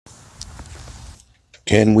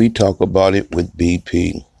Can we talk about it with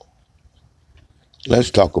BP?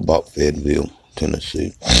 Let's talk about Fayetteville,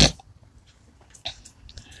 Tennessee.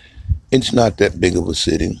 It's not that big of a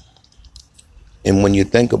city. And when you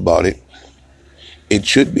think about it, it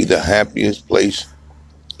should be the happiest place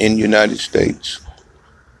in the United States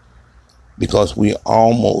because we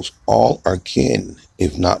almost all are kin,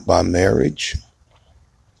 if not by marriage.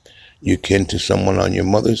 You're kin to someone on your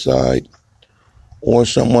mother's side or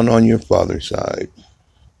someone on your father's side.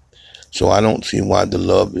 So I don't see why the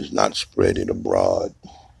love is not spreaded abroad.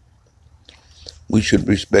 We should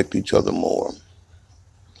respect each other more.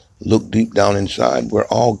 Look deep down inside, we're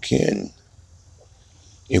all kin.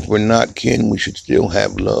 If we're not kin, we should still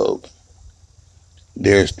have love.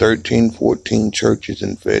 There's 13, 14 churches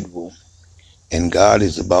in Fayetteville, and God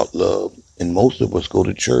is about love. And most of us go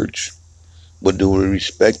to church, but do we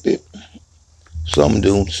respect it? Some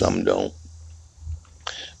do, some don't.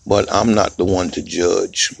 But I'm not the one to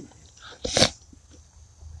judge.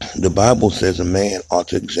 The Bible says a man ought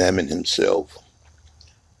to examine himself.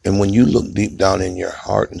 And when you look deep down in your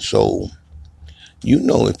heart and soul, you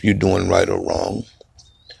know if you're doing right or wrong.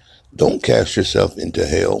 Don't cast yourself into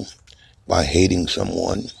hell by hating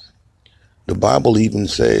someone. The Bible even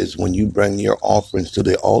says when you bring your offerings to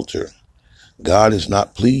the altar, God is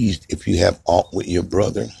not pleased if you have aught with your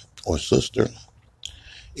brother or sister.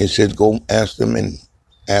 It says go ask them and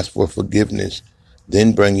ask for forgiveness,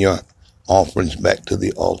 then bring your offerings back to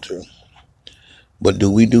the altar. But do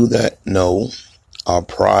we do that? No. Our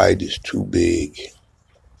pride is too big.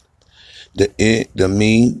 The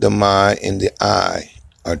me, the my, and the I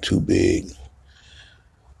are too big.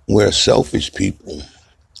 We're selfish people.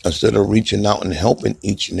 Instead of reaching out and helping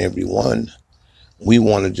each and every one, we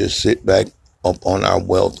want to just sit back up on our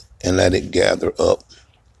wealth and let it gather up.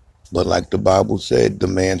 But like the Bible said, the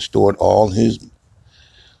man stored all his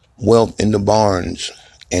wealth in the barns,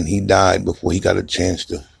 and he died before he got a chance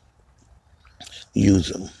to use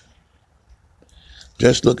them.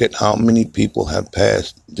 Just look at how many people have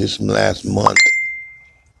passed this last month.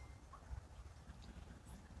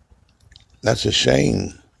 That's a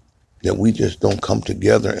shame that we just don't come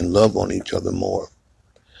together and love on each other more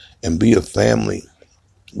and be a family,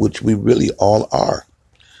 which we really all are.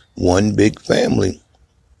 One big family.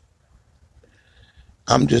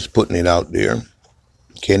 I'm just putting it out there.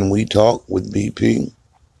 Can we talk with BP?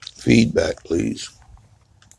 Feedback, please.